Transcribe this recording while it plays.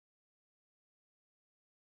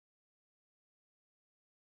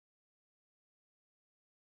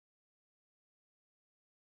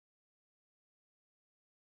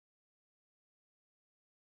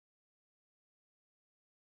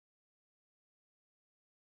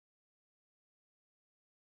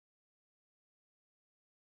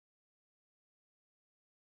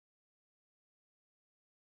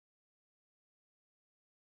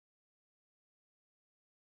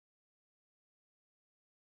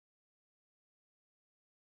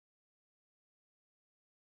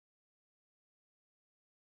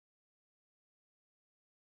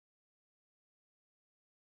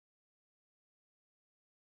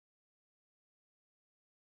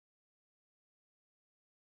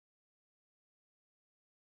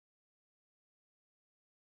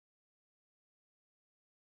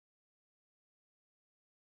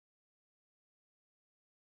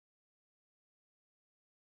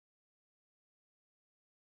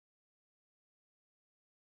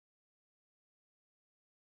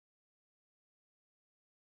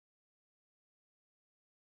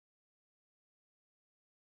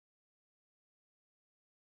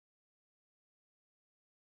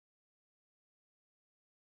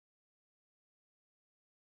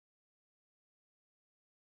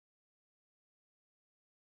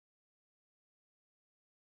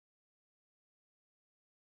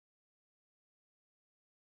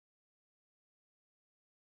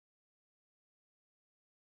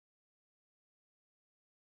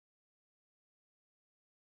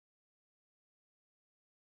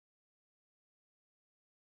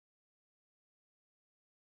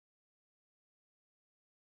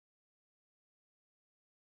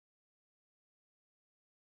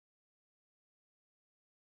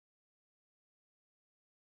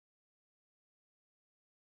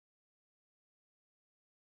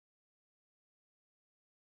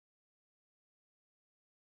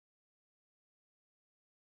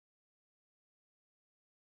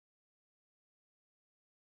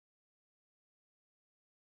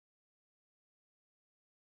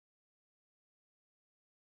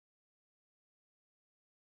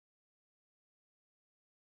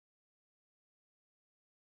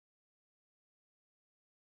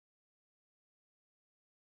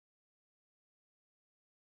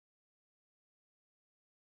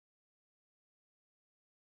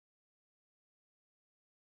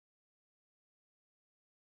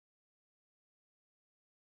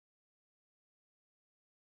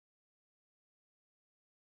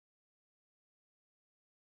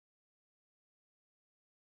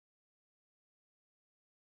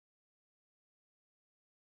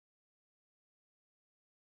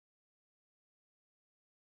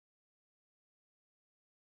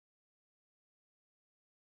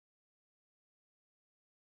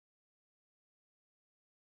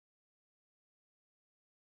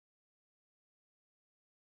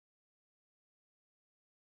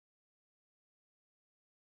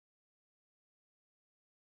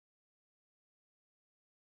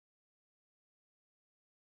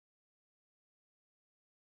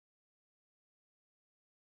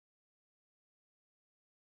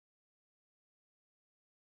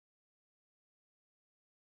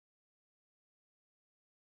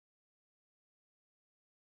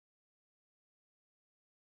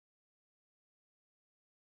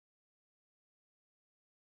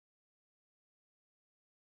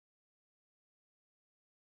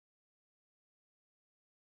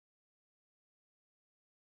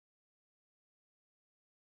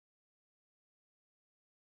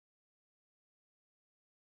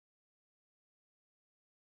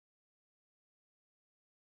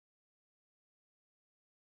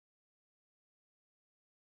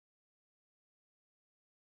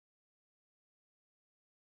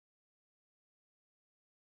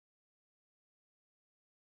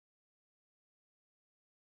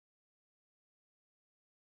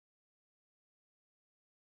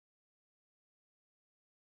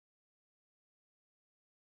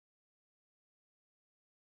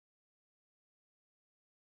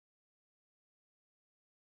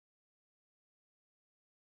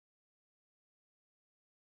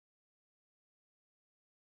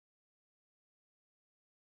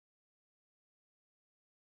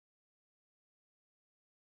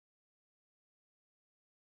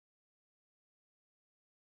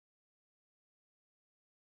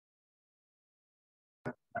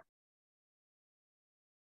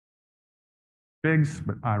configs,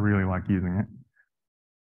 but I really like using it.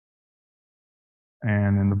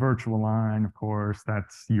 And in the virtual line, of course,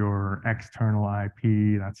 that's your external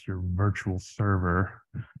IP, that's your virtual server.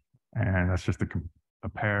 And that's just a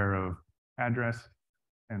pair of address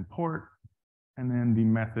and port, and then the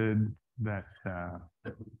method that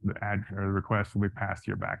the request will be passed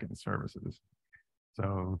to your backend services.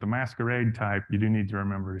 So the masquerade type, you do need to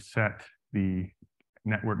remember to set the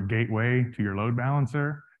network gateway to your load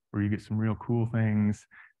balancer, where you get some real cool things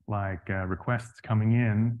like requests coming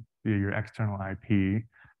in via your external IP,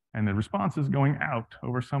 and the responses going out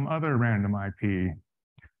over some other random IP.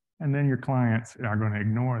 And then your clients are going to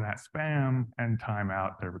ignore that spam and time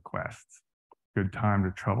out their requests. Good time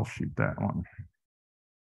to troubleshoot that one.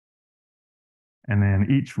 And then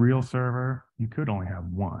each real server, you could only have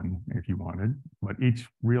one if you wanted, but each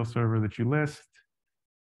real server that you list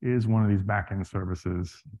is one of these backend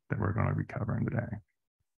services that we're going to be covering today.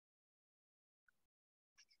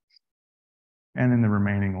 And then the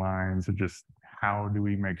remaining lines are just how do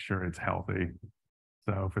we make sure it's healthy.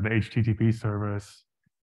 So for the HTTP service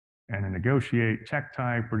and a negotiate check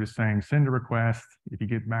type, we're just saying send a request. If you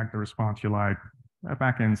get back the response you like, that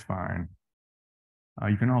backend's fine.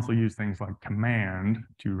 You can also use things like command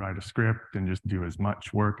to write a script and just do as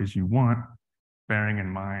much work as you want, bearing in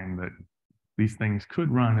mind that these things could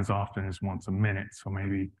run as often as once a minute, so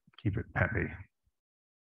maybe keep it peppy.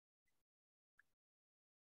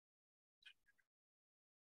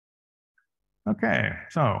 Okay,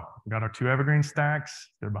 so we've got our two Evergreen stacks.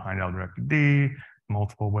 They're behind LDirectD,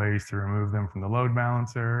 multiple ways to remove them from the load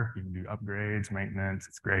balancer. You can do upgrades, maintenance,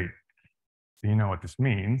 it's great. So you know what this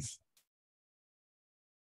means.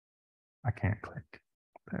 I can't click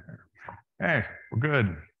there. Hey, we're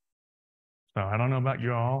good. So I don't know about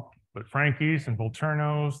you all, but Frankie's and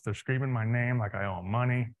Volturno's, they're screaming my name like I owe them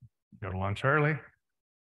money. Go to lunch early,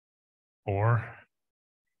 or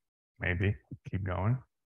maybe keep going.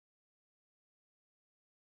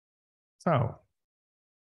 So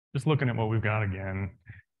just looking at what we've got again.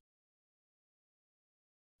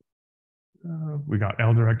 We got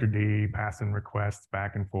LDirectD passing requests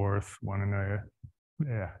back and forth,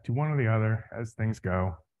 to one or the other as things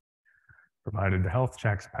go, provided the health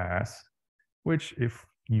checks pass, which, if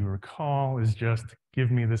you recall, is just give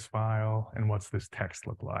me this file and what's this text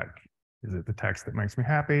look like? Is it the text that makes me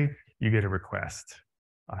happy? You get a request.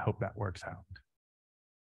 I hope that works out.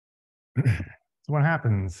 So what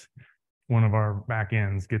happens? One of our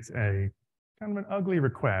backends gets a kind of an ugly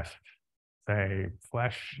request. Say,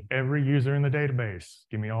 flush every user in the database.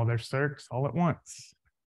 Give me all their certs all at once.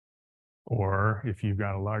 Or if you've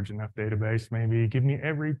got a large enough database, maybe give me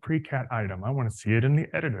every precat item. I want to see it in the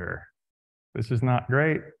editor. This is not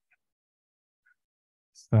great.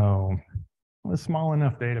 So a small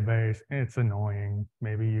enough database, it's annoying.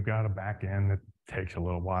 Maybe you've got a backend that takes a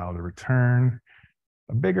little while to return.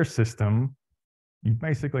 A bigger system, you've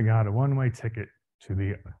basically got a one-way ticket to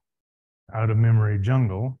the out-of-memory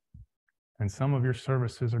jungle, and some of your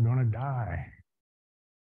services are going to die.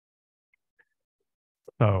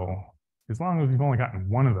 So as long as you've only gotten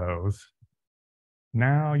one of those,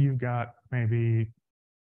 now you've got maybe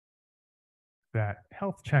that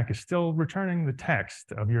health check is still returning the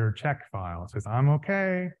text of your check file. It says, I'm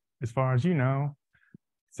okay, as far as you know,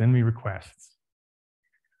 send me requests.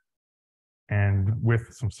 And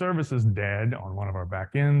with some services dead on one of our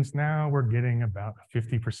backends, now we're getting about a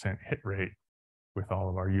 50% hit rate with all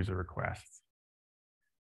of our user requests.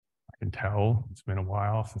 I can tell it's been a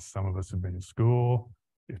while since some of us have been in school.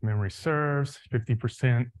 If memory serves,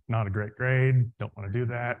 50%, not a great grade, don't want to do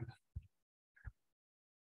that.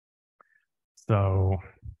 So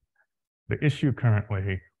the issue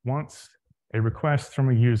currently, once a request from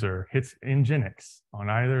a user hits Nginx on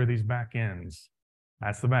either of these backends,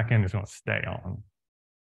 that's the backend it's going to stay on.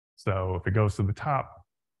 So if it goes to the top,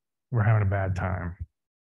 we're having a bad time.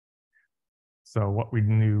 So what we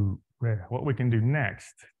can do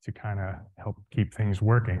next to kind of help keep things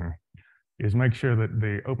working is make sure that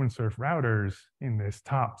the OpenSurf routers in this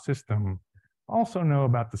top system also know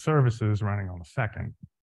about the services running on the second.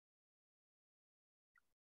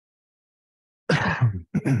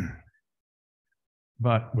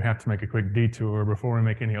 But we have to make a quick detour before we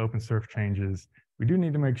make any OpenSurf changes. We do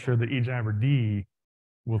need to make sure that eJabber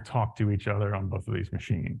will talk to each other on both of these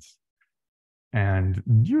machines. And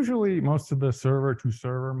usually most of the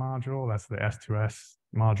server-to-server module, that's the S2S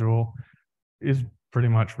module, is pretty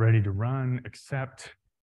much ready to run, except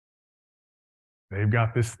they've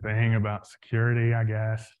got this thing about security, I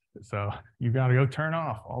guess. So you've got to go turn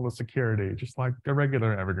off all the security, just like a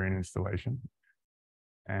regular Evergreen installation,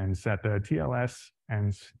 and set the TLS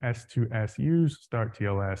and S2S use start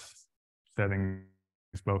TLS setting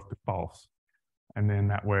both to false. And then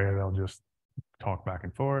that way they'll just talk back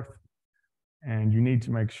and forth. And you need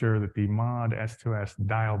to make sure that the mod S2S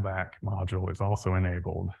dialback module is also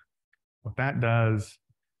enabled. What that does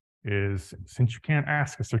is, since you can't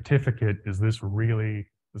ask a certificate, is this really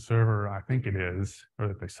the server I think it is, or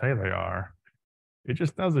that they say they are, it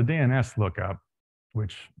just does a DNS lookup,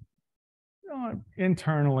 which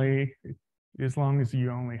internally, as long as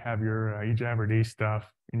you only have your eJabberD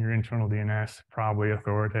stuff in your internal DNS, probably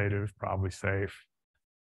authoritative, probably safe,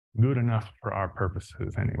 good enough for our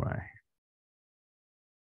purposes anyway.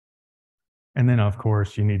 And then, of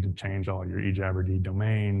course, you need to change all your eJabberD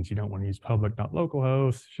domains. You don't want to use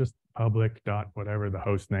public.localhost, just public. Whatever the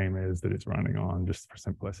host name is that it's running on, just for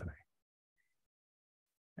simplicity.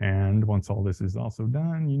 And once all this is also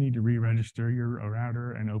done, you need to re-register your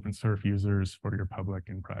router and OpenSurf users for your public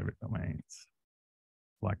and private domains,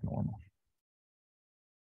 like normal.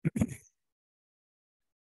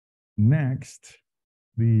 Next,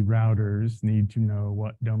 the routers need to know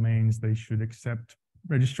what domains they should accept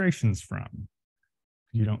registrations from.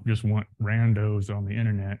 You don't just want randos on the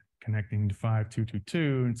internet connecting to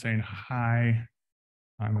 5222 and saying, hi,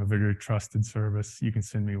 I'm a very trusted service. You can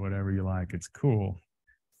send me whatever you like. It's cool.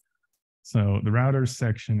 So the routers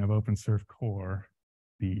section of OpenSurf core,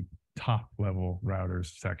 the top level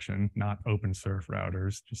routers section, not OpenSurf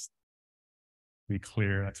routers, just to be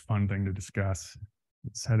clear, that's a fun thing to discuss.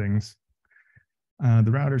 Settings.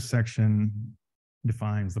 The routers section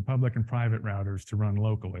defines the public and private routers to run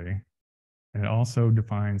locally. And it also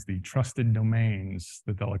defines the trusted domains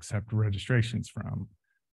that they'll accept registrations from,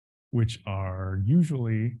 which are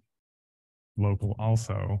usually local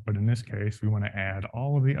also, but in this case, we want to add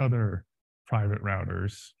all of the other private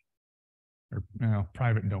routers, or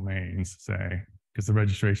private domains, say, because the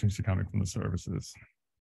registrations are coming from the services.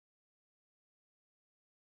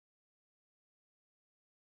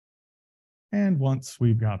 And once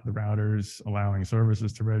we've got the routers allowing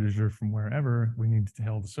services to register from wherever, we need to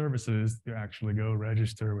tell the services to actually go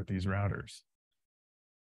register with these routers.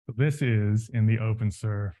 So this is in the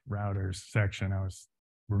OpenSurf routers section I was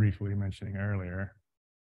briefly mentioning earlier.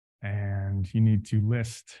 And you need to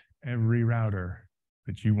list every router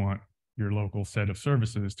that you want your local set of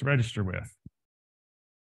services to register with.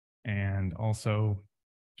 And also,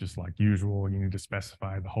 just like usual, you need to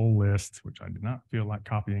specify the whole list, which I do not feel like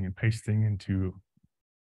copying and pasting into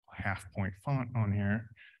a half-point font on here,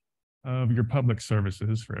 of your public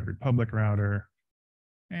services for every public router.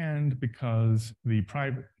 And because the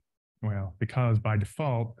private, because by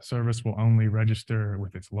default, the service will only register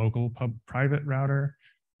with its local private router,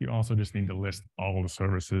 you also just need to list all the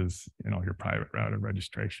services in all your private router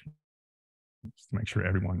registration, just to make sure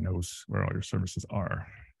everyone knows where all your services are.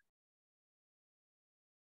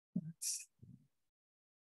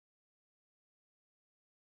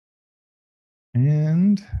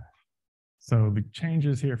 And so the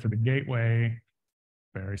changes here for the gateway,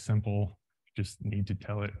 very simple. Just need to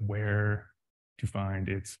tell it where to find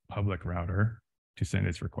its public router to send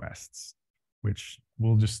its requests, which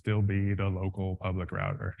will just still be the local public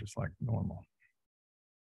router, just like normal.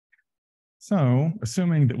 So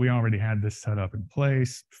assuming that we already had this set up in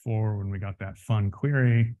place before when we got that fun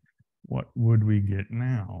query, what would we get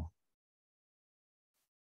now?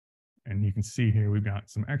 And you can see here, we've got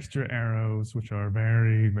some extra arrows, which are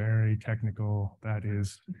very, very technical. That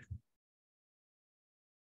is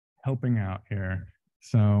helping out here.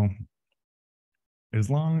 So as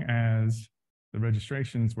long as the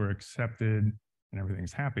registrations were accepted and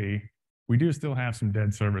everything's happy, we do still have some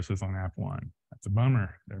dead services on app 1. That's a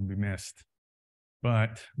bummer, they'll be missed.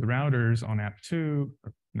 But the routers on app 2,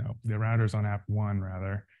 the routers on app 1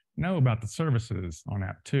 rather, know about the services on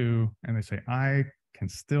app 2, and they say, I can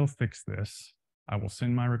still fix this. I will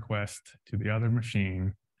send my request to the other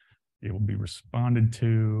machine. It will be responded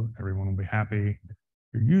to. Everyone will be happy.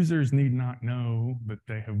 Your users need not know that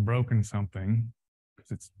they have broken something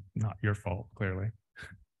because it's not your fault, clearly.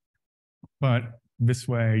 But this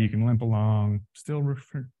way you can limp along, still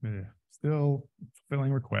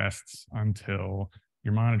fulfilling requests until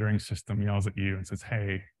your monitoring system yells at you and says,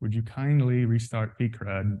 hey, would you kindly restart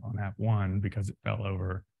pcrud on app 1 because it fell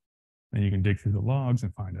over? Then you can dig through the logs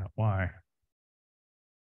and find out why.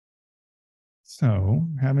 So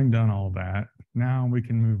having done all that, now we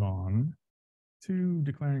can move on to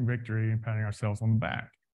declaring victory and patting ourselves on the back.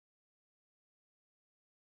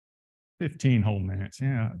 15 whole minutes.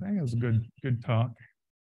 Yeah, I think it was a good talk.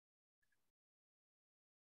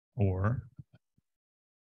 Or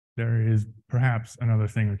there is perhaps another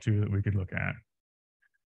thing or two that we could look at.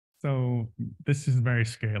 So this is very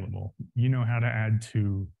scalable. You know how to add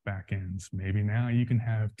 2 backends. Maybe now you can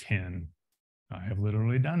have 10 I have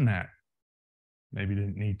literally done that. Maybe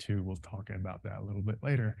didn't need to. We'll talk about that a little bit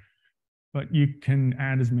later. But you can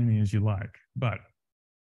add as many as you like. But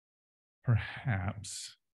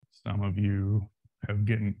perhaps some of you have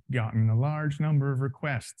gotten a large number of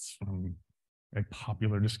requests from a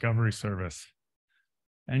popular discovery service,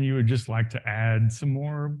 and you would just like to add some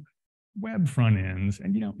more web front ends,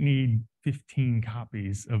 and you don't need 15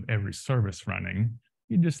 copies of every service running.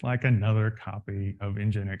 You just like another copy of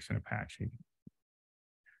Nginx and Apache.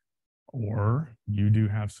 Or you do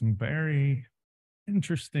have some very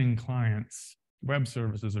interesting clients. Web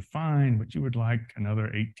services are fine, but you would like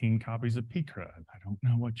another 18 copies of pcrud. I don't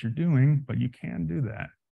know what you're doing, but you can do that.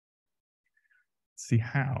 Let's see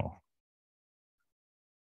how.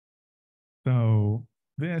 So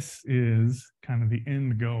this is kind of the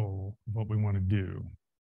end goal of what we want to do.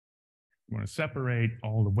 We want to separate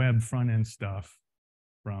all the web front end stuff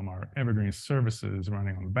from our Evergreen services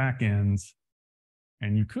running on the back ends.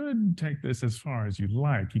 And you could take this as far as you'd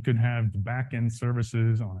like. You could have the back-end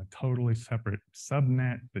services on a totally separate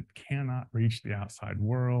subnet that cannot reach the outside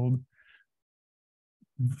world.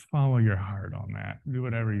 Follow your heart on that. Do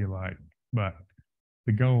whatever you like. But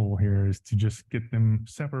the goal here is to just get them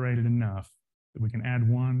separated enough that we can add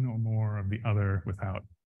one or more of the other without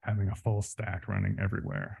having a full stack running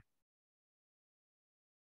everywhere.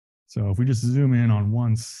 So if we just zoom in on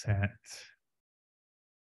one set,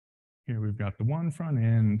 here we've got the one front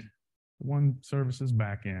end, the one services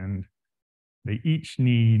back end. They each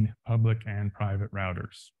need public and private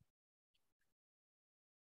routers.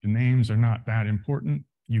 The names are not that important.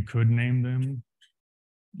 You could name them.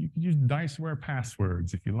 You could use diceware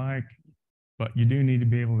passwords if you like, but you do need to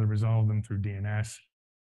be able to resolve them through DNS.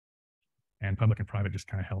 And public and private just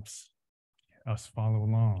kind of helps us follow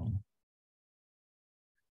along.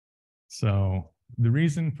 So the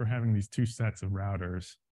reason for having these two sets of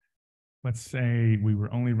routers, let's say we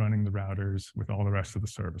were only running the routers with all the rest of the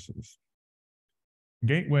services.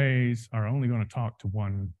 Gateways are only going to talk to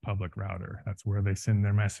one public router. That's where they send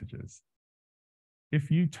their messages.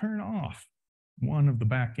 If you turn off one of the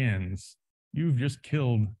back ends, you've just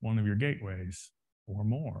killed one of your gateways or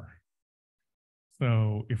more.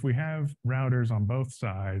 So if we have routers on both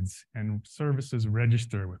sides and services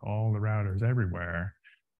register with all the routers everywhere,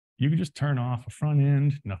 you can just turn off a front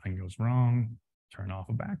end, nothing goes wrong. Turn off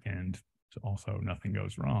a back end, so also nothing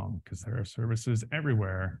goes wrong because there are services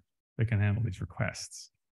everywhere that can handle these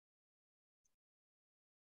requests.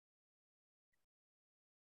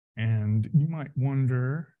 And you might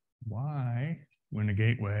wonder why, when a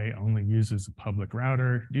gateway only uses a public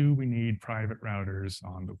router, do we need private routers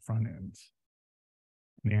on the front ends?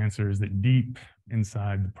 And the answer is that deep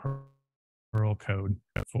inside the Perl code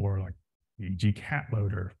for like the gcat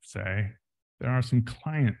loader, say, there are some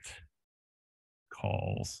client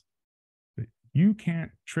calls that you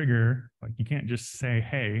can't trigger. Like you can't just say,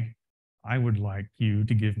 hey, I would like you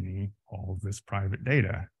to give me all of this private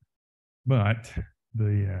data. But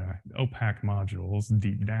the OPAC modules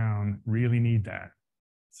deep down really need that.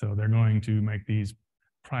 So they're going to make these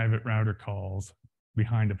private router calls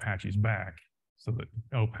behind Apache's back so that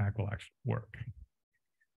OPAC will actually work.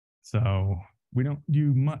 So we don't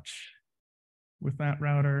do much with that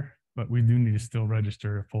router, but we do need to still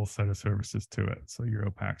register a full set of services to it, so your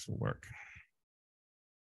OPACs will work.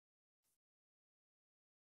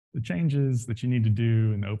 The changes that you need to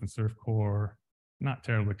do in the OpenSurf core, not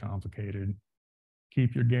terribly complicated.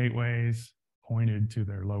 Keep your gateways pointed to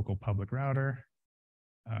their local public router.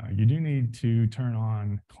 You do need to turn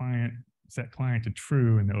on set client to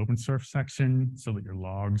true in the OpenSurf section so that your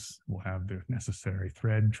logs will have the necessary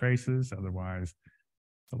thread traces. Otherwise,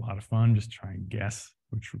 it's a lot of fun just try and guess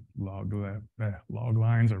which log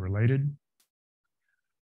lines are related.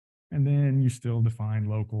 And then you still define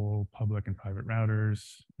local, public, and private routers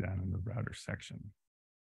down in the router section.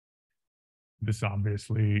 This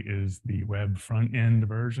obviously is the web front end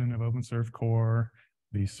version of OpenSurf core.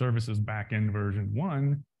 The services backend version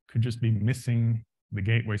 1 could just be missing the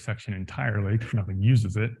gateway section entirely because nothing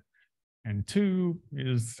uses it. And 2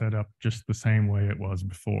 is set up just the same way it was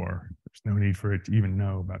before. There's no need for it to even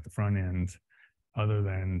know about the front end other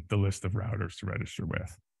than the list of routers to register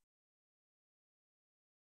with.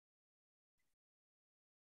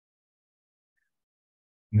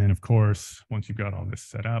 And then, of course, once you've got all this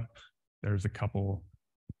set up, there's a couple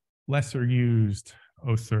lesser used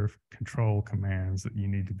OSurf control commands that you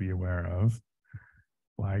need to be aware of,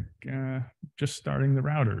 like just starting the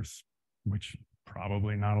routers, which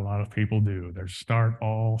probably not a lot of people do. There's start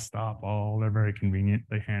all, stop all. They're very convenient.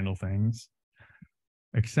 They handle things.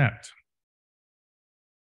 Except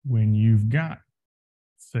when you've got,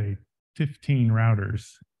 say, 15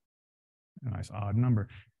 routers a nice odd number.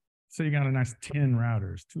 So you got a nice 10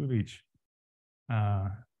 routers, 2 of each.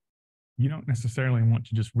 You don't necessarily want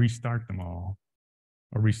to just restart them all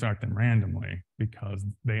or restart them randomly because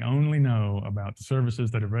they only know about the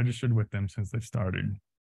services that have registered with them since they've started.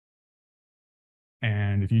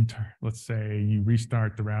 And if you, let's say you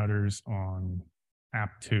restart the routers on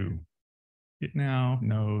app 2, it now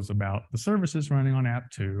knows about the services running on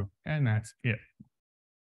app 2, and that's it.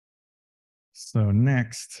 So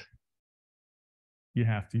next, you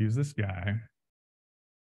have to use this guy,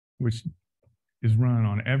 which is run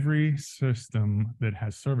on every system that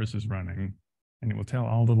has services running. And it will tell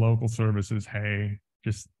all the local services, hey,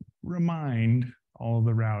 just remind all of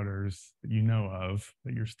the routers that you know of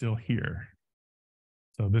that you're still here.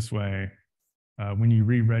 So this way, when you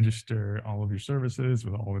re-register all of your services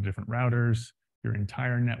with all the different routers, your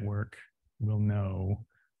entire network will know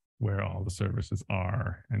where all the services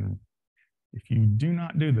are. And if you do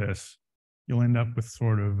not do this, you'll end up with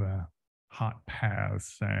sort of hot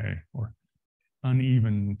paths, say, or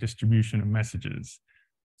uneven distribution of messages.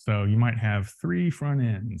 So you might have 3 front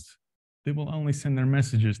ends that will only send their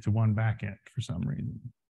messages to one back end for some reason.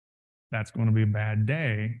 That's going to be a bad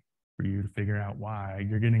day for you to figure out why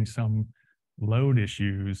you're getting some load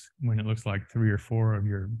issues when it looks like 3 or 4 of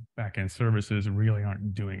your backend services really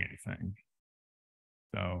aren't doing anything.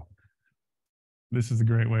 So this is a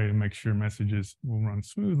great way to make sure messages will run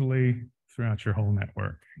smoothly throughout your whole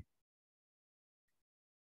network.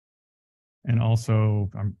 And also,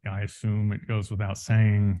 I assume it goes without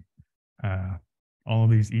saying, all of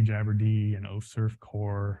these eJabberD and OSurf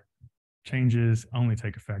core changes only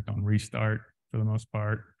take effect on restart for the most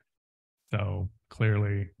part. So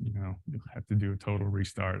clearly, you'll have to do a total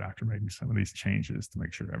restart after making some of these changes to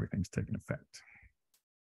make sure everything's taking effect.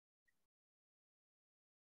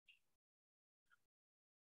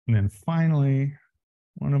 And then finally,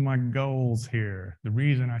 one of my goals here, the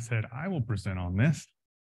reason I said I will present on this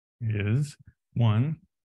is, one,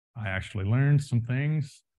 I actually learned some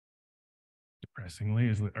things, depressingly,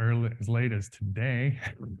 as late as today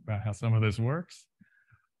about how some of this works.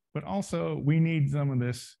 But also, we need some of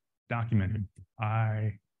this documented.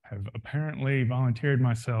 I have apparently volunteered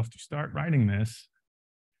myself to start writing this,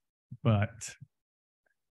 but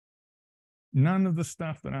none of the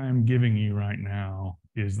stuff that I am giving you right now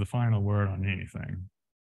is the final word on anything.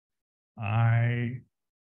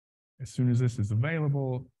 As soon as this is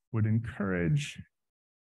available, would encourage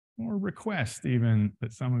or request even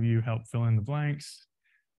that some of you help fill in the blanks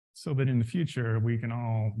so that in the future we can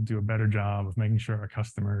all do a better job of making sure our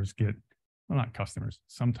customers get, well, not customers,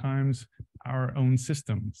 sometimes our own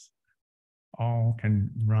systems all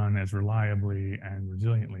can run as reliably and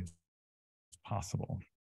resiliently as possible.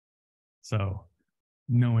 So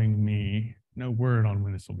knowing me, no word on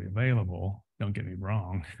when this will be available, don't get me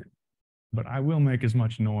wrong, but I will make as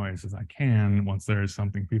much noise as I can once there is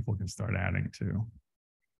something people can start adding to.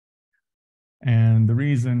 And the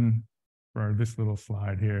reason for this little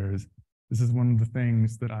slide here is this is one of the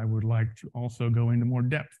things that I would like to also go into more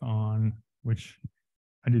depth on, which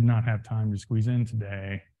I did not have time to squeeze in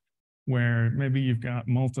today, where maybe you've got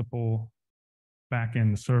multiple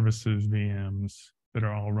backend services VMs that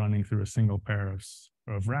are all running through a single pair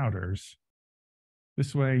of routers.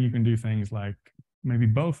 This way you can do things like maybe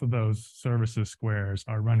both of those services squares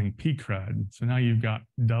are running pcrud. So now you've got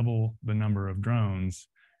double the number of drones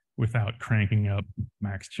without cranking up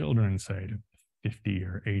max children, say, to 50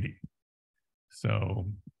 or 80. So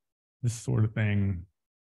this sort of thing,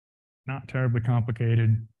 not terribly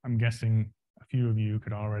complicated. I'm guessing a few of you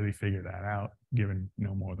could already figure that out, given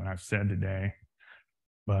no more than I've said today.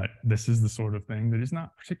 But this is the sort of thing that is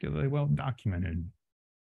not particularly well documented.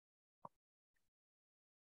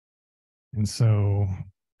 And so,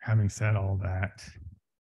 having said all that,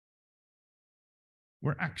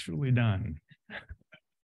 we're actually done.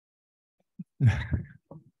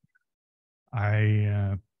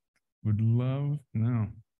 I would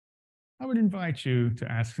I would invite you to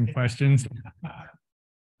ask some questions.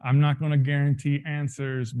 I'm not going to guarantee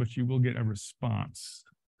answers, but you will get a response.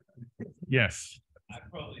 Yes. I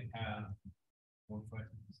probably have more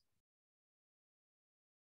questions.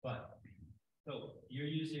 But so you're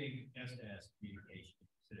using S-to-S communication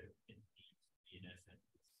instead of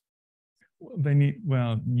DNS.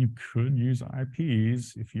 Well, you could use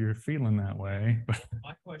IPs if you're feeling that way. But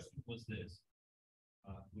my question was this: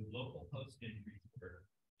 would local host entries work,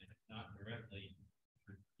 and if not directly,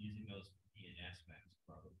 using those DNS maps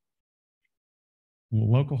probably? Well,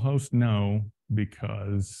 local host, no,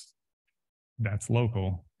 because that's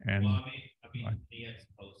local. And well, I mean DX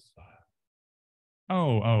host file.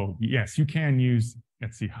 Oh, yes, you can use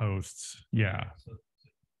Etsy hosts. Yeah.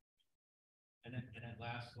 And that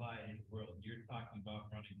last slide in the world, you're talking about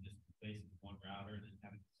running just basically one router and then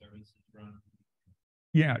having services run.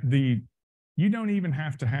 Yeah, you don't even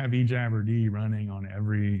have to have eJabber running on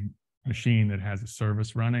every machine that has a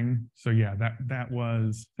service running. So yeah, that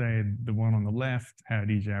was, say, the one on the left had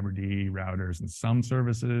eJabber routers and some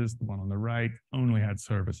services. The one on the right only had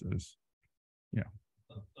services. Yeah.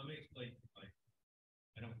 Let me explain. Like,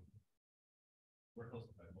 I don't. We're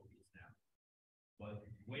hosted by Mobius now, but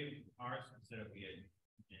the way ours was set up, we had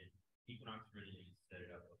Equinox really set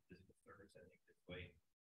it up with physical servers. I think this way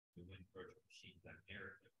to win virtual machines on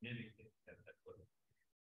air, mimic it, that put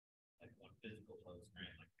like one physical host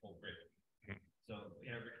ran like full brick. So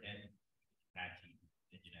we had Evergreen, Apache,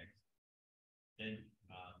 Nginx. Then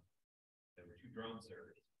there were 2 drone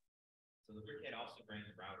servers. So the brickhead also ran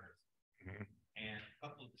the routers. And a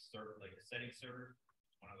couple of the server, like the setting server,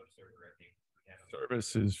 one other server, I think.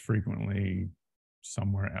 Service is frequently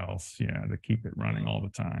somewhere else, yeah, to keep it running all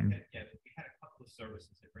the time. Yeah, we had a couple of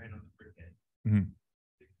services that ran on the brickhead.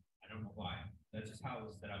 I don't know why. That's just how it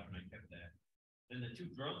was set up when I kept that. Then the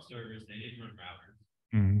 2 drone servers, they didn't run routers.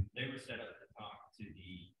 They were set up to talk to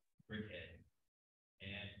the brickhead.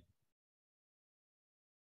 And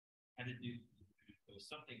had to do, there was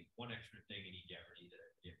something, one extra thing in eJabber that I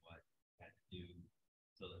forget what had to do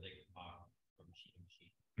so that they could talk from machine to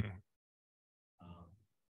machine.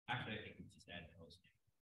 Actually, I think we just added hosting.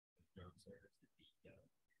 Drone servers to be,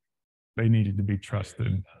 they needed to be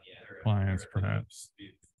trusted clients, perhaps.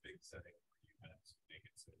 Big setting you had to make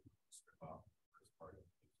it so strip off first part of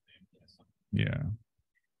the name. Yeah.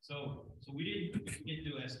 So we didn't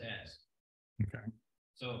do SS. Okay.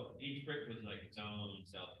 So each brick was like its own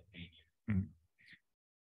self-contained.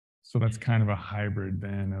 So that's kind of a hybrid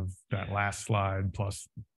then of that last slide plus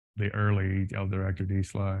the early LDirectD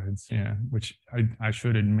slides. Yeah, which I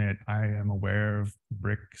should admit, I am aware of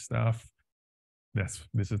brick stuff. This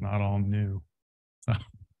is not all new. So,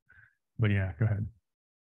 but yeah, go ahead.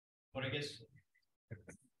 But I guess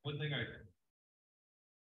one thing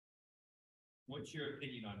what's your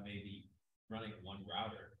opinion on maybe running one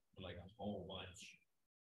router for like a whole bunch,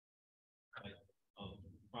 like of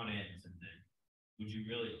front ends, and then would you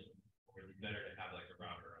really, or is it better to have like a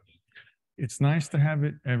router on each? It's nice to have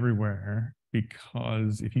it everywhere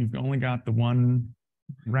because if you've only got the one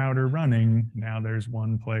router running, now there's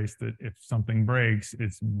one place that if something breaks,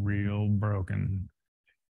 it's real broken.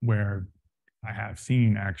 Where I have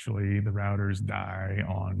seen actually the routers die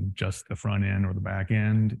on just the front end or the back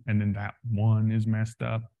end, and then that one is messed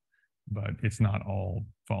up, but it's not all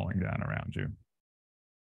falling down around you.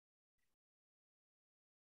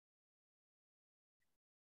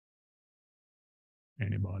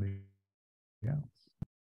 Anybody else?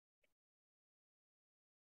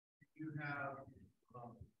 You have,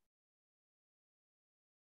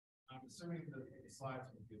 I'm assuming that the slides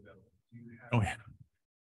will be available. Do you have? Oh yeah.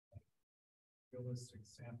 Realistic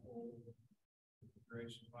sample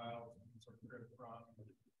configuration files and sort of grid from?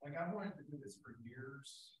 Like I wanted to do this for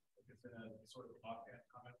years. Like it's in a sort of offhand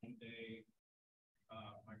comment one day.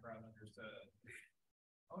 My grandmother said,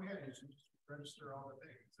 "Oh yeah, you should just register all the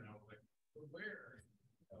things." And I was like, "But where?"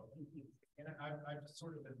 You know? And I've just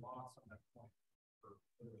sort of been lost on that point for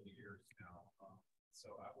literally years now.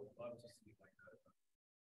 So I would love to see like a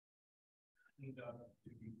cleaned up to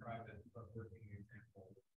be private but working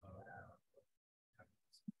example.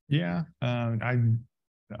 Yeah,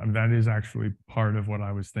 that is actually part of what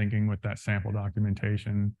I was thinking with that sample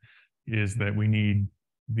documentation, is that we need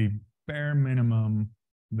the bare minimum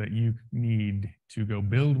that you need to go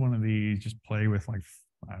build one of these. Just play with like,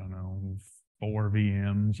 I don't know, 4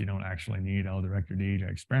 VMs. You don't actually need LDirectD to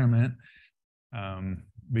experiment.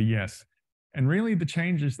 But yes, and really the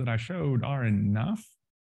changes that I showed are enough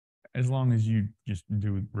as long as you just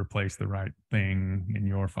replace the right thing in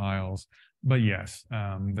your files. But yes,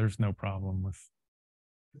 there's no problem with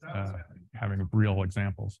having real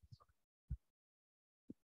examples.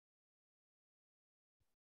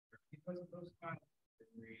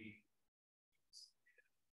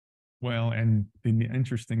 Well, and the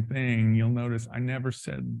interesting thing, you'll notice I never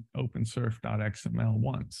said opensurf.xml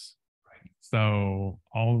once. Right. So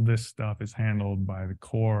all of this stuff is handled by the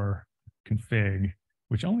core config,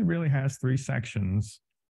 which only really has 3 sections.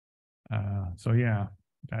 So yeah,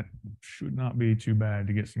 that should not be too bad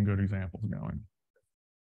to get some good examples going.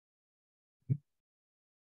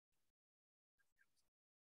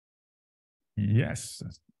 Yes,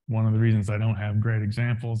 one of the reasons I don't have great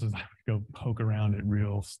examples is I go poke around at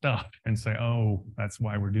real stuff and say, oh, that's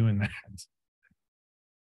why we're doing that.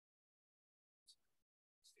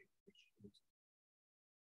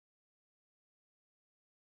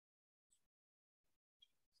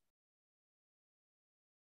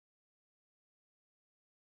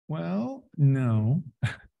 Well, no.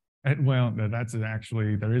 Well, that's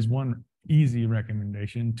actually, there is one easy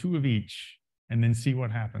recommendation, 2 of each, and then see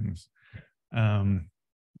what happens. Um,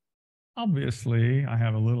 Obviously, I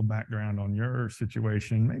have a little background on your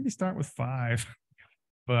situation. Maybe start with 5.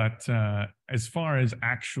 But as far as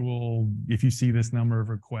actual, if you see this number of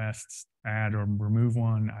requests, add or remove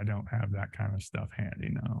one, I don't have that kind of stuff handy,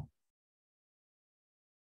 no.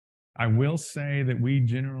 I will say that we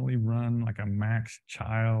generally run like a max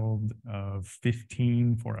child of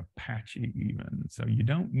 15 for Apache even. So you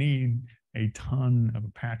don't need a ton of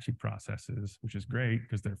Apache processes, which is great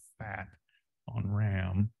because they're fat on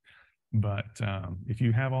RAM. But if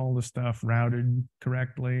you have all the stuff routed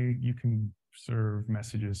correctly, you can serve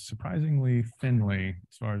messages surprisingly thinly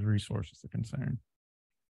as far as resources are concerned.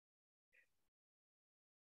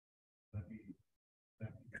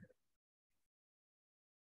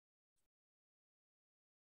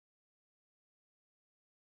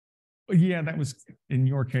 Yeah, that was in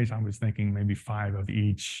your case. I was thinking maybe 5 of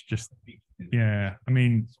each. Just yeah, I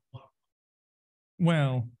mean,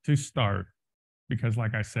 well, to start, because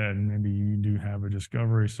like I said, maybe you do have a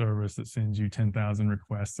discovery service that sends you 10,000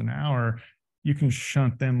 requests an hour. You can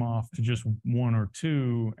shunt them off to just 1 or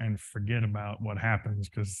 2 and forget about what happens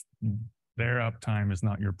because their uptime is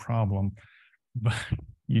not your problem. But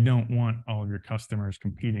you don't want all of your customers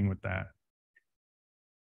competing with that.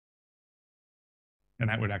 And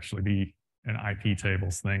that would actually be an IP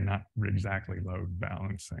tables thing, not exactly load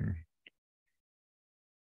balancing.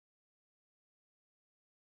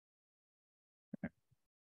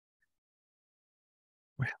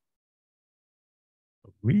 Well, I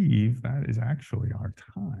believe that is actually our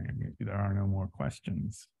time. If there are no more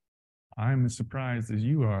questions. I'm as surprised as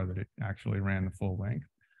you are that it actually ran the full length.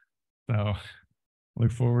 So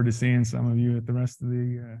look forward to seeing some of you at the rest of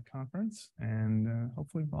the conference and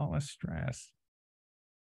hopefully with a lot less stress.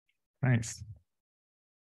 Thanks.